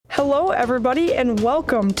Hello, everybody, and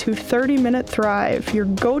welcome to 30 Minute Thrive, your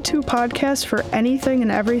go-to podcast for anything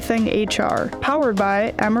and everything HR, powered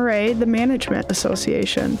by MRA, the Management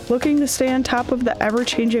Association. Looking to stay on top of the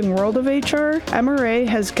ever-changing world of HR? MRA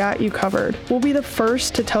has got you covered. We'll be the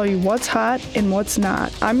first to tell you what's hot and what's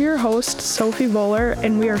not. I'm your host, Sophie Voller,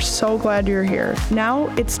 and we are so glad you're here. Now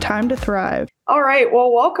it's time to thrive. All right,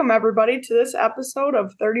 well, welcome, everybody, to this episode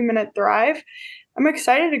of 30 Minute Thrive. I'm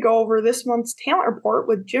excited to go over this month's talent report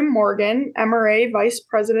with Jim Morgan, MRA Vice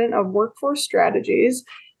President of Workforce Strategies,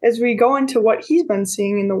 as we go into what he's been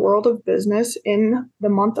seeing in the world of business in the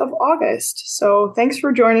month of August. So thanks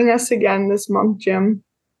for joining us again this month, Jim.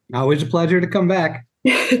 Always a pleasure to come back.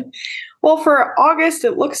 Well, for August,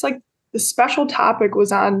 it looks like the special topic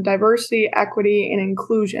was on diversity, equity, and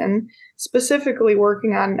inclusion, specifically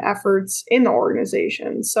working on efforts in the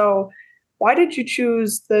organization. So why did you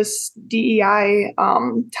choose this DEI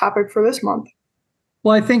topic for this month?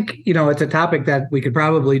 Well, I think, it's a topic that we could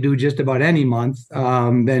probably do just about any month.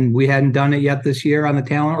 And we hadn't done it yet this year on the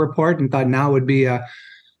talent report and thought now would be a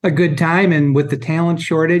good time. And with the talent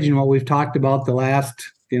shortage and what we've talked about the last,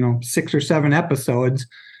 6 or 7 episodes,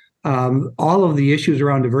 all of the issues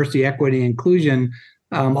around diversity, equity, inclusion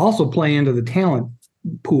also play into the talent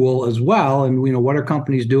pool as well. And, what are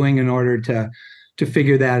companies doing in order to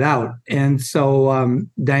figure that out? And so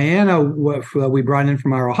Diana, we brought in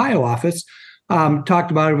from our Ohio office,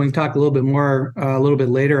 talked about it. We can talk a little bit more a little bit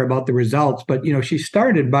later about the results. But, she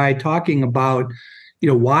started by talking about,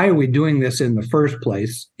 why are we doing this in the first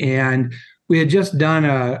place? And we had just done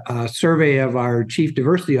a survey of our chief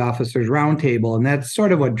diversity officers roundtable, and that's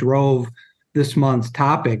sort of what drove this month's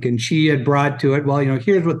topic. And she had brought to it, well,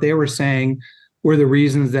 here's what they were saying were the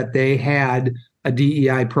reasons that they had a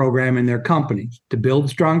DEI program in their company: to build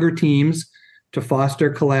stronger teams, to foster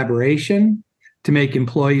collaboration, to make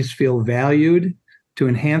employees feel valued, to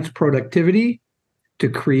enhance productivity, to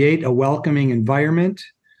create a welcoming environment,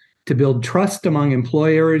 to build trust among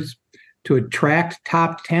employers, to attract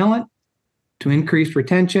top talent, to increase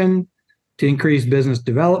retention, to increase business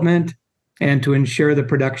development, and to ensure the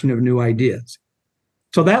production of new ideas.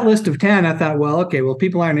 So that list of 10, I thought, if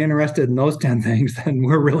people aren't interested in those 10 things, then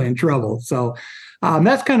we're really in trouble. So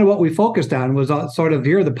that's kind of what we focused on, was sort of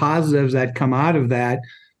here are the positives that come out of that.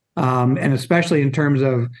 And especially in terms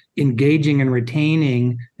of engaging and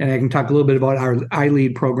retaining, and I can talk a little bit about our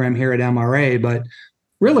iLead program here at MRA, but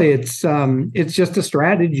really it's just a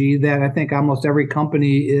strategy that I think almost every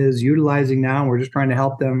company is utilizing now. And we're just trying to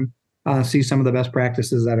help them see some of the best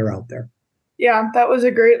practices that are out there. Yeah, that was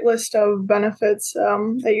a great list of benefits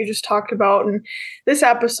that you just talked about. And this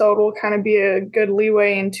episode will kind of be a good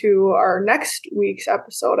leeway into our next week's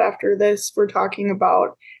episode. After this, we're talking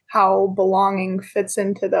about how belonging fits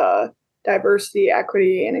into the diversity,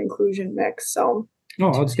 equity, and inclusion mix. So,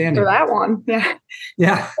 outstanding. For that one. Yeah.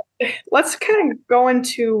 Yeah. Let's kind of go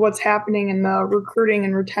into what's happening in the recruiting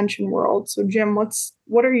and retention world. So, Jim,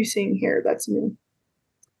 what are you seeing here that's new?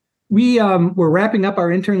 We're wrapping up our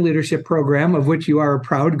intern leadership program, of which you are a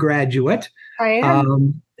proud graduate. I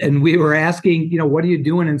am. And we were asking, what are you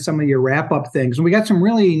doing in some of your wrap-up things? And we got some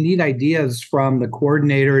really neat ideas from the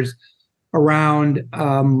coordinators around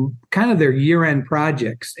kind of their year-end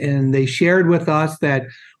projects. And they shared with us that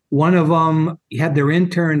one of them had their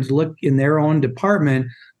interns look in their own department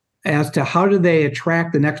as to how do they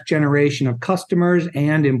attract the next generation of customers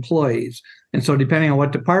and employees. And so depending on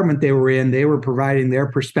what department they were in, they were providing their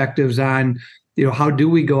perspectives on, how do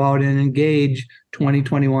we go out and engage 20,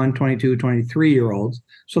 21, 22, 23-year-olds.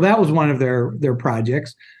 So that was one of their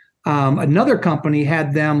projects. Another company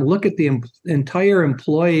had them look at the entire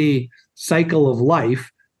employee cycle of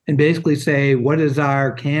life and basically say, what does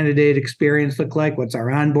our candidate experience look like? What's our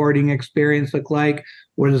onboarding experience look like?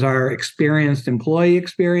 What does our experienced employee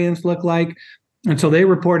experience look like? And so they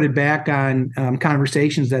reported back on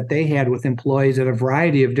conversations that they had with employees at a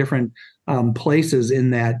variety of different places in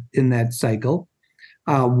that cycle.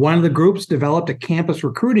 One of the groups developed a campus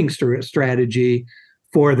recruiting strategy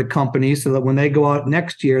for the company so that when they go out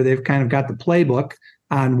next year, they've kind of got the playbook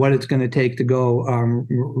on what it's going to take to go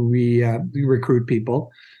recruit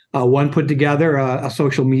people. One put together a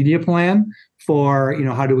social media plan for,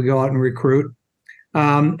 how do we go out and recruit?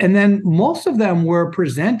 And then most of them were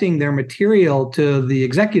presenting their material to the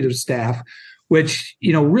executive staff, which,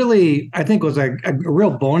 really, I think was a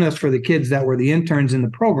real bonus for the kids that were the interns in the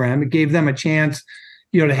program. It gave them a chance,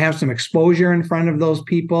 to have some exposure in front of those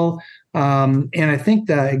people. And I think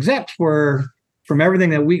the execs were, from everything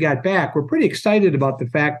that we got back, we're pretty excited about the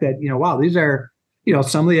fact that, wow, these are,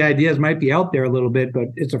 some of the ideas might be out there a little bit, but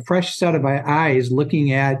it's a fresh set of eyes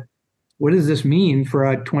looking at what does this mean for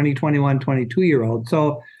a 20, 21, 22-year-old.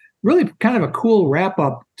 So really kind of a cool wrap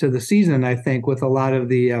up to the season, I think, with a lot of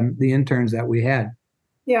the interns that we had.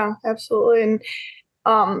 Yeah, absolutely. And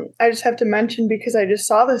I just have to mention, because I just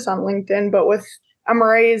saw this on LinkedIn, but with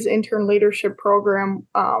MRA's intern leadership program,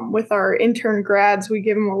 with our intern grads, we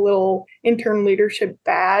give them a little intern leadership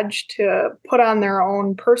badge to put on their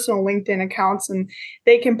own personal LinkedIn accounts, and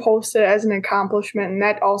they can post it as an accomplishment. And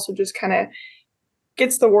that also just kind of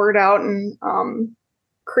gets the word out and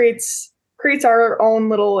creates our own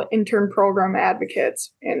little intern program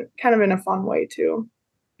advocates, and kind of in a fun way too.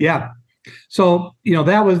 Yeah. So,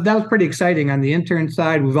 that was pretty exciting on the intern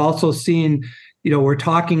side. We've also seen, we're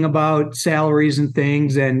talking about salaries and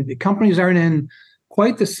things, and companies aren't in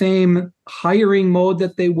quite the same hiring mode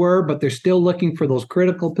that they were, but they're still looking for those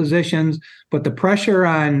critical positions. But the pressure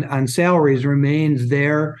on salaries remains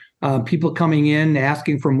there. People coming in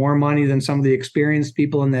asking for more money than some of the experienced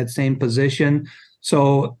people in that same position.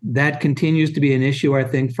 So that continues to be an issue, I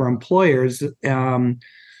think, for employers,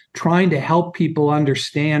 trying to help people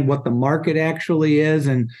understand what the market actually is.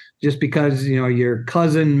 And just because, your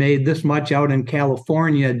cousin made this much out in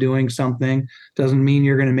California doing something doesn't mean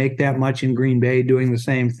you're going to make that much in Green Bay doing the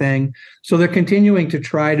same thing. So they're continuing to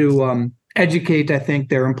try to educate, I think,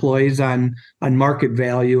 their employees on market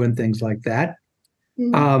value and things like that.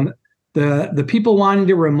 Mm-hmm. The people wanting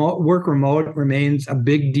to work remote remains a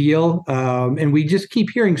big deal. And we just keep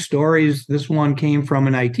hearing stories. This one came from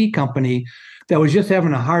an IT company that was just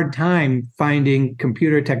having a hard time finding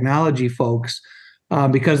computer technology folks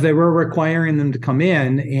because they were requiring them to come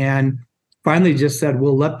in, and finally just said,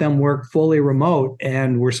 we'll let them work fully remote.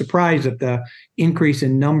 And we're surprised at the increase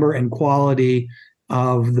in number and quality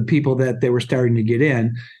of the people that they were starting to get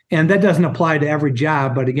in. And that doesn't apply to every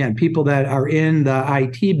job. But again, people that are in the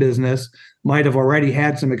IT business might have already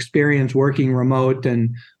had some experience working remote.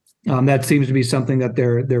 And that seems to be something that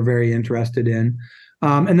they're very interested in.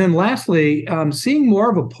 And then lastly, seeing more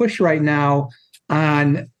of a push right now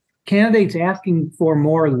on candidates asking for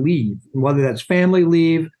more leave, whether that's family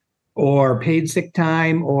leave or paid sick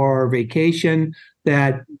time or vacation,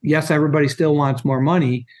 that yes, everybody still wants more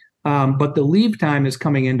money. But the leave time is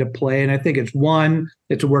coming into play. And I think it's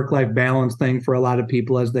a work-life balance thing for a lot of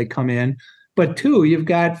people as they come in. But two, you've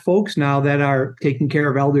got folks now that are taking care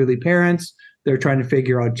of elderly parents. They're trying to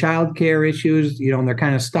figure out childcare issues, and they're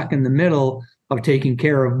kind of stuck in the middle of taking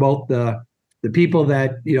care of both the people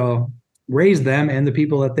that, raise them and the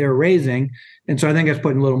people that they're raising. And so I think that's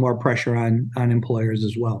putting a little more pressure on employers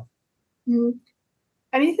as well. Mm-hmm.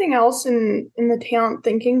 Anything else in the talent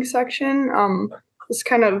thinking section? This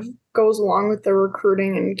kind of goes along with the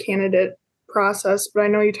recruiting and candidate process, but I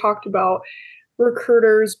know you talked about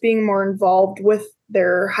recruiters being more involved with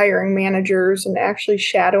their hiring managers and actually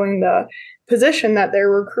shadowing the position that they're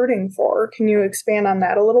recruiting for. Can you expand on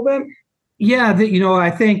that a little bit? Yeah, I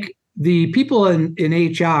think the people in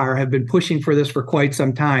HR have been pushing for this for quite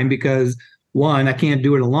some time because, one, I can't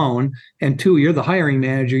do it alone. And two, you're the hiring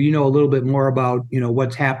manager. You know a little bit more about,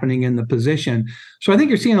 what's happening in the position. So I think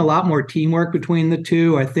you're seeing a lot more teamwork between the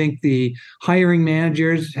two. I think the hiring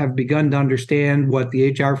managers have begun to understand what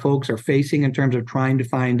the HR folks are facing in terms of trying to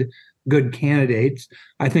find good candidates.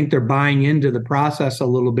 I think they're buying into the process a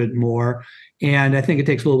little bit more. And I think it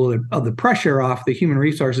takes a little bit of the pressure off the human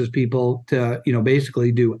resources people to,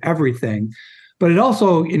 basically do everything. But it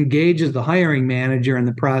also engages the hiring manager in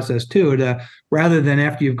the process too, to rather than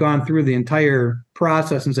after you've gone through the entire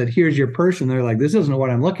process and said, here's your person, they're like, this isn't what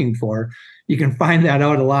I'm looking for. You can find that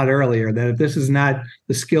out a lot earlier, that if this is not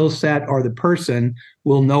the skill set or the person,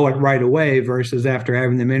 we'll know it right away versus after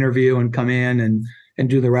having them interview and come in and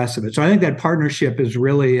do the rest of it. So I think that partnership is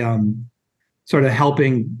really sort of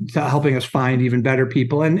helping us find even better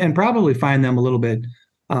people and probably find them a little bit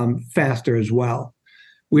faster as well.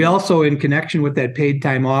 We also, in connection with that paid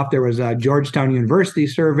time off, there was a Georgetown University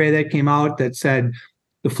survey that came out that said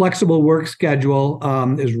the flexible work schedule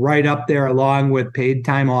is right up there along with paid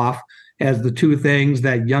time off as the two things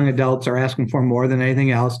that young adults are asking for more than anything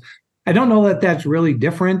else. I don't know that that's really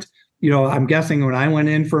different. I'm guessing when I went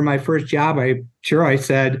in for my first job, I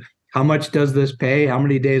said, how much does this pay? How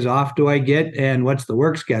many days off do I get? And what's the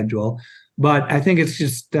work schedule? But I think it's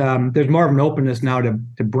just there's more of an openness now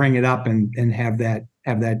to bring it up and have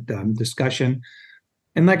that discussion.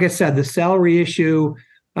 And like I said, the salary issue,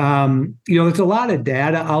 there's a lot of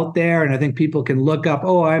data out there, and I think people can look up,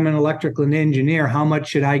 I'm an electrical engineer. How much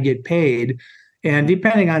should I get paid? And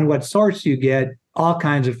depending on what source you get, all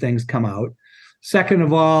kinds of things come out. Second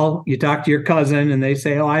of all, you talk to your cousin and they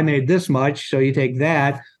say, I made this much. So you take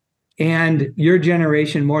that. And your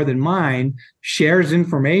generation, more than mine, shares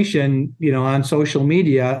information, on social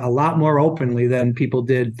media a lot more openly than people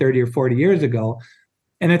did 30 or 40 years ago.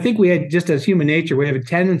 And I think we had, just as human nature, we have a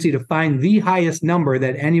tendency to find the highest number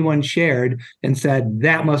that anyone shared and said,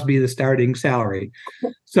 that must be the starting salary.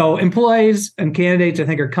 So employees and candidates, I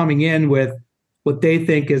think, are coming in with what they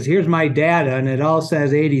think is, here's my data, and it all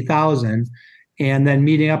says 80,000. And then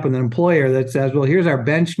meeting up with an employer that says, well, here's our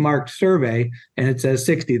benchmarked survey, and it says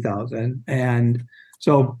 60,000. And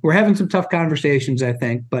so we're having some tough conversations, I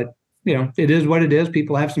think, but it is what it is.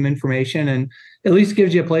 People have some information, and at least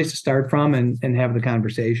gives you a place to start from and have the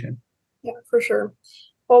conversation. Yeah, for sure.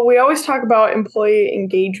 Well, we always talk about employee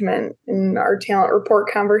engagement in our talent report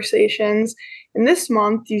conversations. And this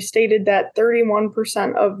month, you stated that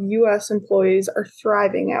 31% of U.S. employees are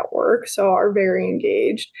thriving at work, so are very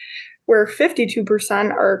engaged, where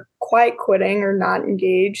 52% are quiet quitting or not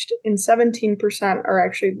engaged, and 17% are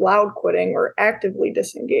actually loud quitting or actively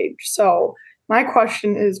disengaged. So my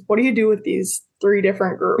question is, what do you do with these three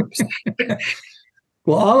different groups?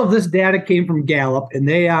 Well, all of this data came from Gallup, and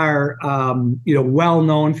they are, well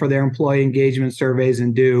known for their employee engagement surveys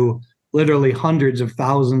and do literally hundreds of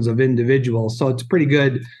thousands of individuals. So it's a pretty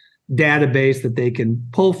good database that they can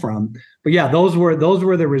pull from. But yeah, those were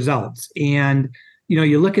the results. And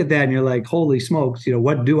you look at that and you're like, holy smokes,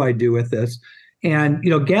 what do I do with this? And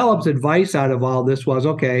Gallup's advice out of all this was,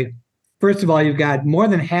 okay, first of all, you've got more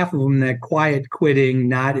than half of them in that quiet quitting,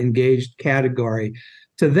 not engaged category.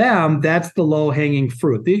 To them, that's the low-hanging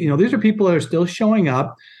fruit. These are people that are still showing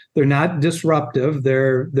up. They're not disruptive.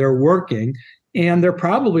 They're working, and they're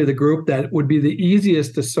probably the group that would be the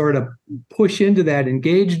easiest to sort of push into that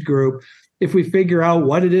engaged group if we figure out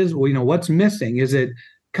what it is. What's missing? Is it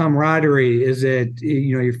camaraderie? Is it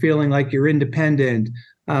you're feeling like you're independent?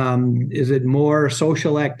 Is it more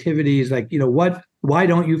social activities? Like what? Why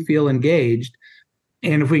don't you feel engaged?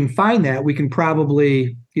 And if we can find that, we can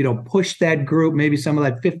probably, push that group, maybe some of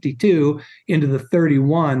that 52 into the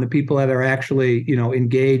 31, the people that are actually,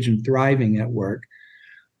 engaged and thriving at work.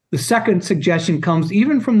 The second suggestion comes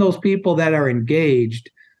even from those people that are engaged.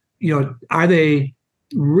 Are they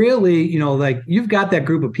really, like you've got that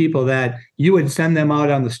group of people that you would send them out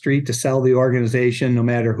on the street to sell the organization, no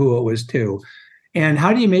matter who it was to. And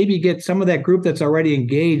how do you maybe get some of that group that's already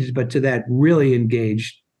engaged, but to that really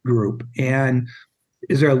engaged group? And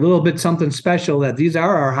is there a little bit something special that these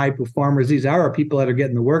are our high performers? These are our people that are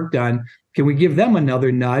getting the work done. Can we give them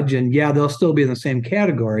another nudge? And yeah, they'll still be in the same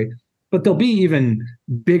category, but they'll be even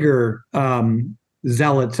bigger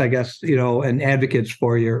zealots, I guess, and advocates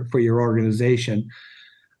for your organization.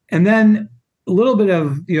 And then a little bit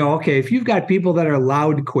of, okay, if you've got people that are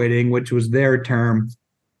loud quitting, which was their term,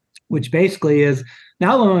 which basically is,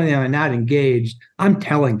 not only am I not engaged, I'm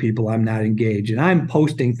telling people I'm not engaged, and I'm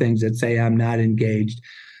posting things that say I'm not engaged.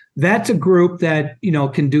 That's a group that,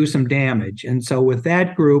 can do some damage. And so with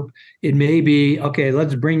that group, it may be, okay,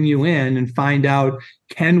 let's bring you in and find out,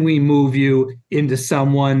 can we move you into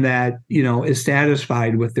someone that, is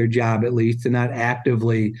satisfied with their job at least and not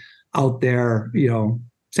actively out there,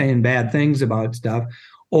 saying bad things about stuff?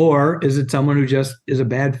 Or is it someone who just is a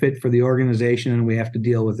bad fit for the organization and we have to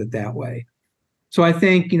deal with it that way? So I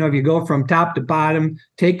think, if you go from top to bottom,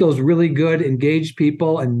 take those really good engaged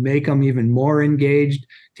people and make them even more engaged.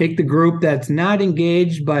 Take the group that's not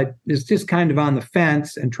engaged, but is just kind of on the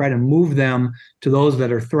fence, and try to move them to those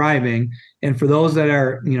that are thriving. And for those that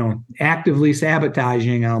are, actively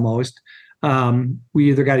sabotaging almost, we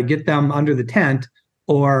either got to get them under the tent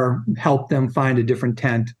or help them find a different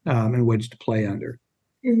tent in which to play under.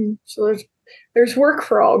 Mm-hmm. So there's work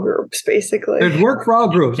for all groups, basically. There's work for all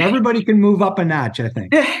groups. Everybody can move up a notch, I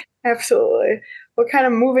think. Absolutely. Well, kind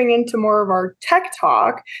of moving into more of our tech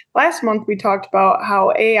talk, last month we talked about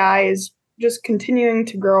how AI is just continuing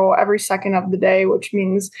to grow every second of the day, which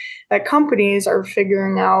means that companies are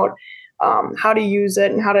figuring out how to use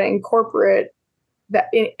it and how to incorporate that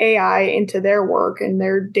AI into their work and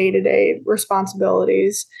their day-to-day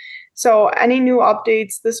responsibilities. So any new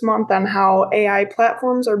updates this month on how AI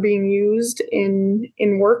platforms are being used in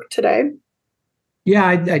work today? Yeah,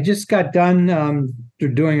 I just got done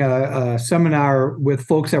doing a seminar with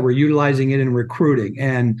folks that were utilizing it in recruiting.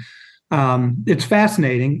 And it's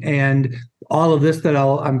fascinating. And all of this that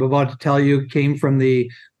I'm about to tell you came from the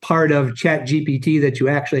part of ChatGPT that you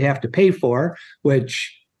actually have to pay for,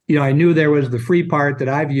 which, I knew there was the free part that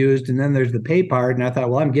I've used, and then there's the pay part. And I thought,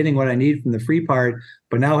 well, I'm getting what I need from the free part.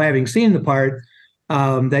 But now having seen the part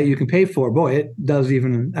that you can pay for, boy, it does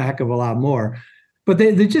even a heck of a lot more. But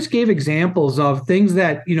they just gave examples of things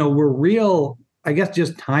that, were real, I guess,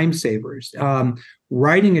 just time savers.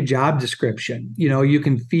 Writing a job description, you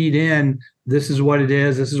can feed in, this is what it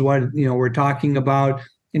is, this is what, we're talking about,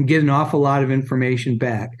 and get an awful lot of information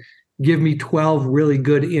back. give me 12 really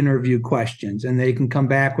good interview questions, and they can come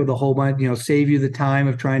back with a whole bunch, save you the time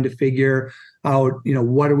of trying to figure out,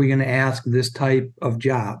 what are we going to ask this type of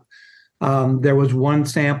job. There was one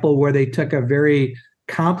sample where they took a very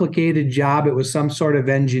complicated job. It was some sort of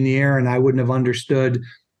engineer, and I wouldn't have understood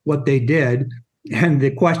what they did. And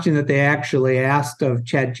the question that they actually asked of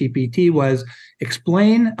ChatGPT was,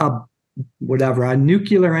 explain a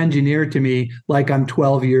nuclear engineer to me like I'm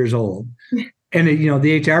 12 years old. And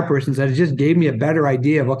the HR person said, it just gave me a better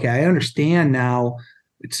idea of, okay, I understand now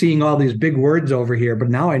seeing all these big words over here, but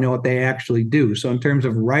now I know what they actually do. So in terms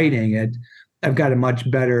of writing it, I've got a much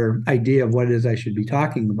better idea of what it is I should be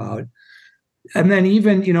talking about. And then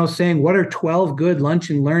even, saying what are 12 good lunch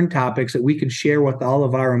and learn topics that we could share with all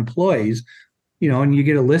of our employees, and you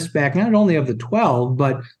get a list back, not only of the 12,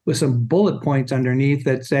 but with some bullet points underneath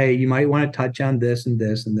that say, you might want to touch on this and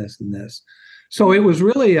this and this and this. So it was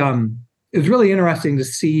really interesting to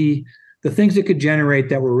see the things it could generate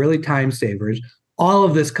that were really time savers. All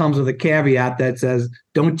of this comes with a caveat that says,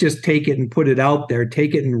 don't just take it and put it out there,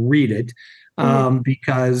 take it and read it,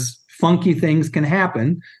 because funky things can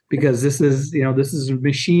happen, because this is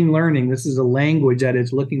machine learning. This is a language that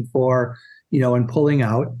it's looking for, and pulling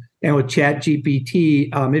out. And with ChatGPT,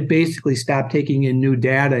 it basically stopped taking in new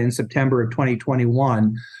data in September of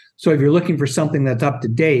 2021. So if you're looking for something that's up to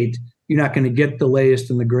date, you're not going to get the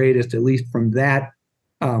latest and the greatest, at least from that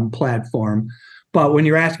platform. But when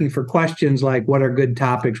you're asking for questions like what are good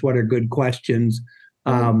topics, what are good questions,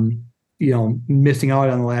 missing out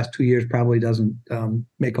on the last 2 years probably doesn't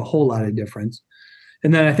make a whole lot of difference.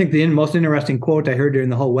 And then I think the most interesting quote I heard during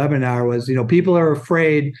the whole webinar was, people are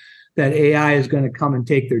afraid that AI is going to come and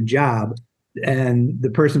take their job. And the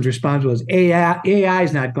person's response was, AI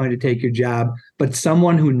is not going to take your job, but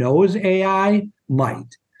someone who knows AI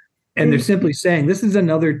might. And they're simply saying, this is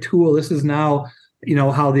another tool. This is now,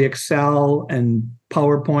 how the Excel and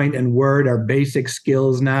PowerPoint and Word are basic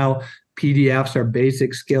skills now. PDFs are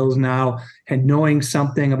basic skills now. And knowing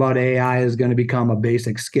something about AI is going to become a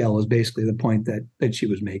basic skill, is basically the point that she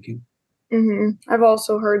was making. Mm-hmm. I've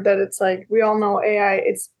also heard that it's like, we all know AI,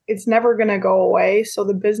 it's never going to go away. So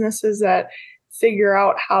the businesses that figure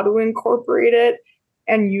out how to incorporate it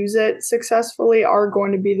and use it successfully are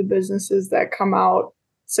going to be the businesses that come out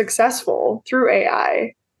successful through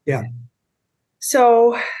AI. Yeah.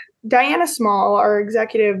 So Diana Small, our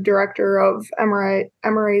executive director of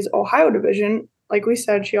MRA's Ohio division, like we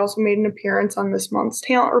said, she also made an appearance on this month's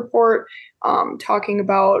talent report, talking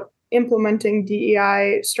about implementing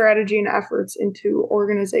DEI strategy and efforts into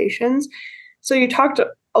organizations. So you talked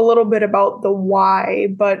a little bit about the why,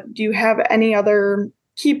 but do you have any other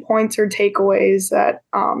key points or takeaways that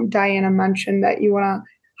Diana mentioned that you want to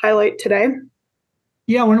highlight today?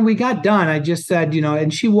 Yeah, when we got done, I just said,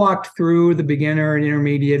 and she walked through the beginner and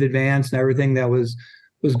intermediate, advanced, and everything that was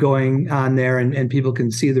going on there, and people can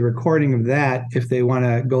see the recording of that if they want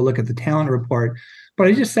to go look at the talent report. But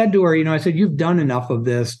I just said to her, I said, you've done enough of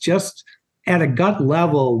this. Just at a gut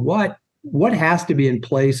level, what has to be in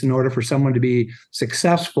place in order for someone to be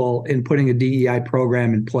successful in putting a DEI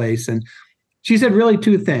program in place? And she said really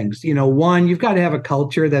two things. One, you've got to have a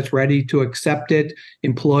culture that's ready to accept it,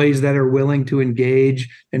 employees that are willing to engage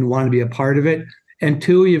and want to be a part of it. And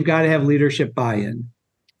two, you've got to have leadership buy-in.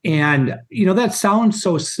 And, that sounds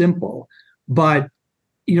so simple, but,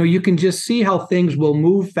 you can just see how things will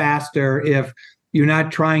move faster if you're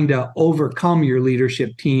not trying to overcome your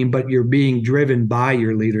leadership team, but you're being driven by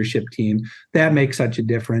your leadership team. That makes such a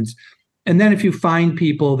difference. And then if you find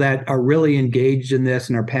people that are really engaged in this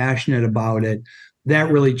and are passionate about it,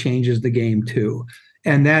 that really changes the game too.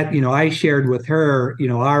 And that, I shared with her,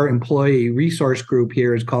 our employee resource group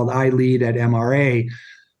here is called I Lead at MRA.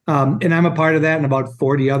 And I'm a part of that, and about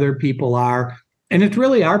 40 other people are. And it's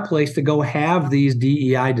really our place to go have these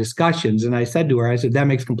DEI discussions. And I said to her, that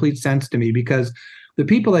makes complete sense to me, because the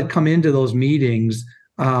people that come into those meetings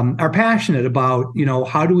are passionate about,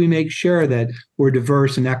 how do we make sure that we're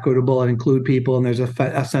diverse and equitable and include people, and there's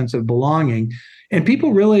a sense of belonging. And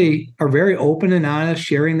people really are very open and honest,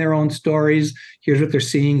 sharing their own stories. Here's what they're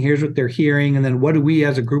seeing, here's what they're hearing. And then what do we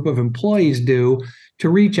as a group of employees do to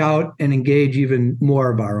reach out and engage even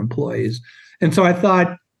more of our employees? And so I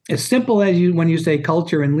thought, as simple as when you say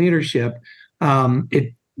culture and leadership,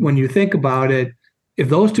 when you think about it, if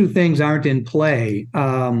those two things aren't in play,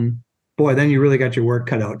 then you really got your work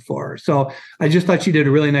cut out for her. So I just thought she did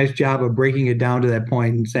a really nice job of breaking it down to that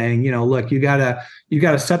point and saying, look, you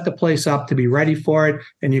gotta set the place up to be ready for it,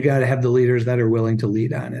 and you gotta have the leaders that are willing to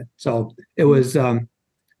lead on it. So it was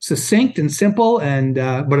succinct and simple, and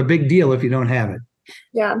but a big deal if you don't have it.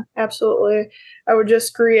 Yeah, absolutely. I would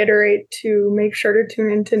just reiterate to make sure to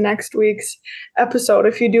tune into next week's episode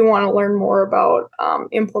if you do want to learn more about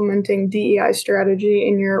implementing DEI strategy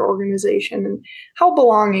in your organization and how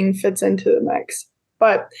belonging fits into the mix.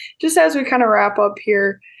 But just as we kind of wrap up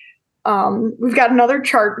here, we've got another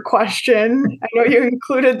chart question. I know you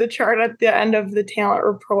included the chart at the end of the talent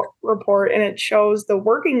report, and it shows the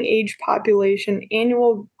working age population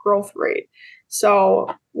annual growth rate. So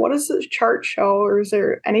what does this chart show, or is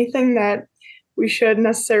there anything that we should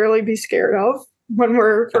necessarily be scared of when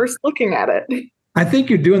we're first looking at it? I think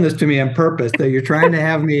you're doing this to me on purpose, that you're trying to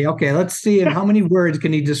have me, okay, let's see in how many words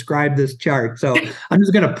can he describe this chart. So I'm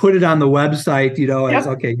just going to put it on the website, as,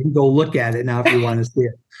 okay, you can go look at it now if you want to see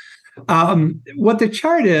it. What the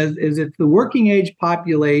chart is it's the working age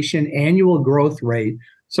population annual growth rate.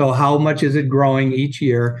 So how much is it growing each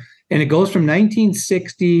year? And it goes from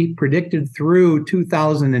 1960 predicted through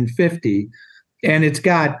 2050. And it's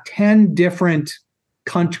got 10 different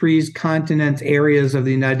countries, continents, areas of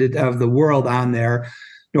the world on there.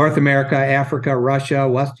 North America, Africa, Russia,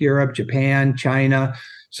 West Europe, Japan, China.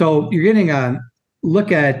 So you're getting a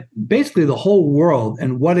look at basically the whole world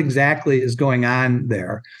and what exactly is going on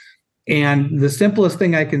there. And the simplest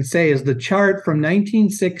thing I can say is the chart from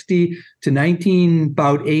 1960 to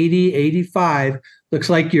about 80, 85 looks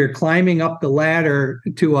like you're climbing up the ladder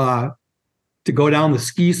to go down the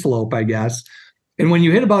ski slope, I guess. And when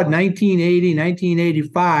you hit about 1980,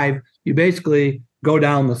 1985, you basically go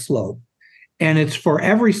down the slope. And it's for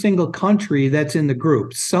every single country that's in the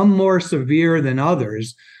group, some more severe than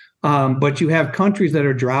others. But you have countries that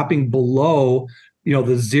are dropping below the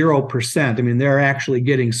 0%. I mean, they're actually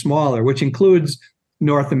getting smaller, which includes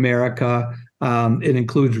North America. It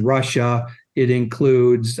includes Russia. It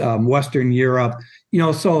includes Western Europe.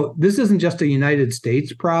 So this isn't just a United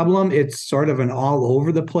States problem. It's sort of an all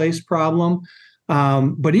over the place problem.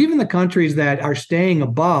 But even the countries that are staying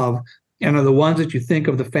above and are the ones that you think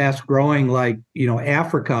of the fast growing, like,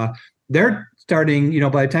 Africa, they're starting,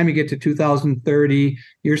 by the time you get to 2030,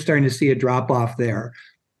 you're starting to see a drop off there.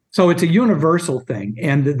 So it's a universal thing.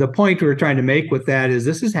 And the point we're trying to make with that is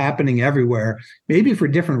this is happening everywhere, maybe for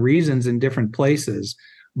different reasons in different places.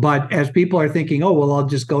 But as people are thinking, oh, well, I'll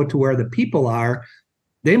just go to where the people are,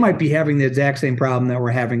 they might be having the exact same problem that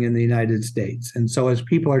we're having in the United States. And so as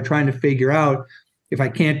people are trying to figure out, if I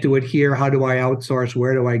can't do it here, how do I outsource?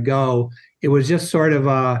 Where do I go? It was just sort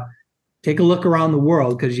of take a look around the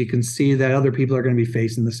world, because you can see that other people are going to be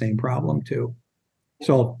facing the same problem too.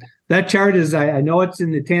 So that chart is, I know it's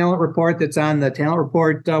in the talent report that's on the talent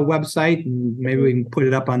report website, and maybe we can put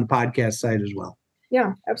it up on the podcast site as well.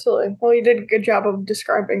 Yeah, absolutely. Well, you did a good job of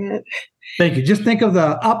describing it. Thank you. Just think of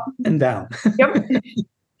the up and down. Yep.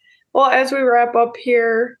 Well, as we wrap up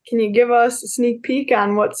here, can you give us a sneak peek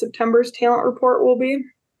on what September's talent report will be?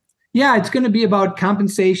 Yeah, it's going to be about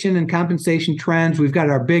compensation and compensation trends. We've got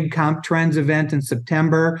our big Comp Trends event in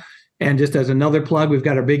September. And just as another plug, we've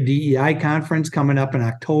got our big DEI conference coming up in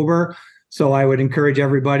October. So I would encourage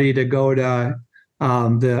everybody to go to the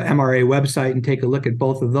MRA website and take a look at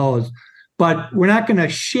both of those. But we're not going to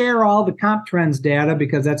share all the Comp Trends data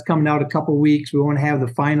because that's coming out a couple of weeks. We won't have the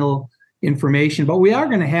final information, but we are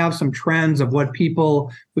going to have some trends of what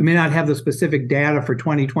people, we may not have the specific data for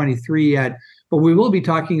 2023 yet, but we will be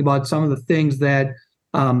talking about some of the things that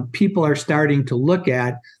people are starting to look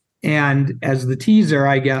at. And as the teaser,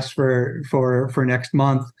 I guess, for next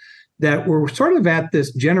month, that we're sort of at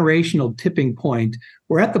this generational tipping point.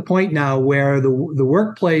 We're at the point now where the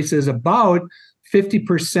workplace is about 50%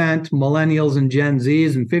 millennials and Gen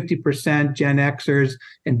Zs and 50% Gen Xers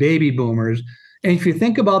and baby boomers. And if you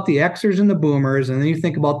think about the Xers and the boomers, and then you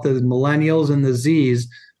think about the millennials and the Zs,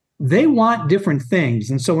 they want different things.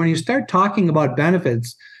 And so when you start talking about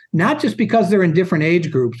benefits, not just because they're in different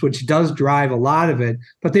age groups, which does drive a lot of it,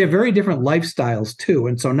 but they have very different lifestyles too.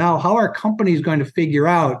 And so now how are companies going to figure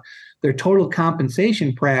out their total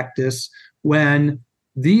compensation practice when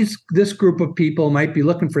this group of people might be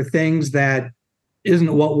looking for things that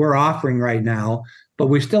isn't what we're offering right now, but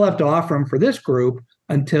we still have to offer them for this group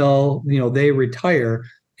until they retire.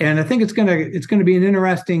 And I think it's going to be an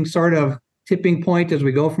interesting sort of tipping point as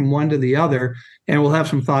we go from one to the other, and we'll have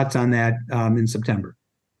some thoughts on that in September.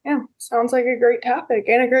 Yeah, sounds like a great topic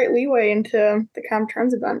and a great leeway into the Comp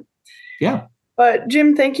Trends event. Yeah. But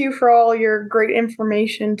Jim, thank you for all your great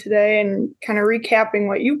information today and kind of recapping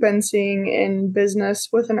what you've been seeing in business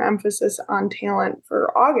with an emphasis on talent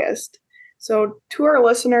for August. So to our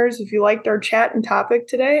listeners, if you liked our chat and topic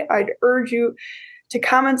today, I'd urge you to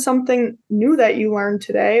comment something new that you learned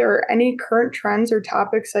today or any current trends or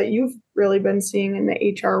topics that you've really been seeing in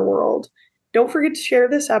the HR world. Don't forget to share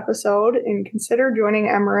this episode and consider joining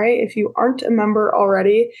MRA if you aren't a member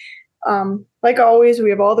already. Like always, we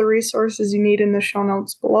have all the resources you need in the show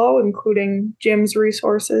notes below, including Jim's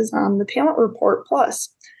resources on the Talent Report Plus.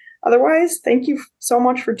 Otherwise, thank you so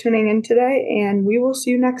much for tuning in today, and we will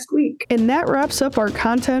see you next week. And that wraps up our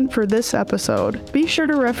content for this episode. Be sure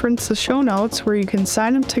to reference the show notes where you can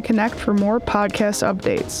sign up to connect for more podcast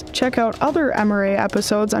updates. Check out other MRA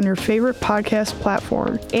episodes on your favorite podcast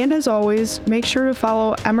platform. And as always, make sure to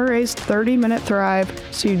follow MRA's 30-Minute Thrive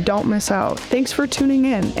so you don't miss out. Thanks for tuning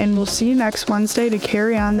in, and we'll see you next Wednesday to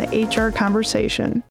carry on the HR conversation.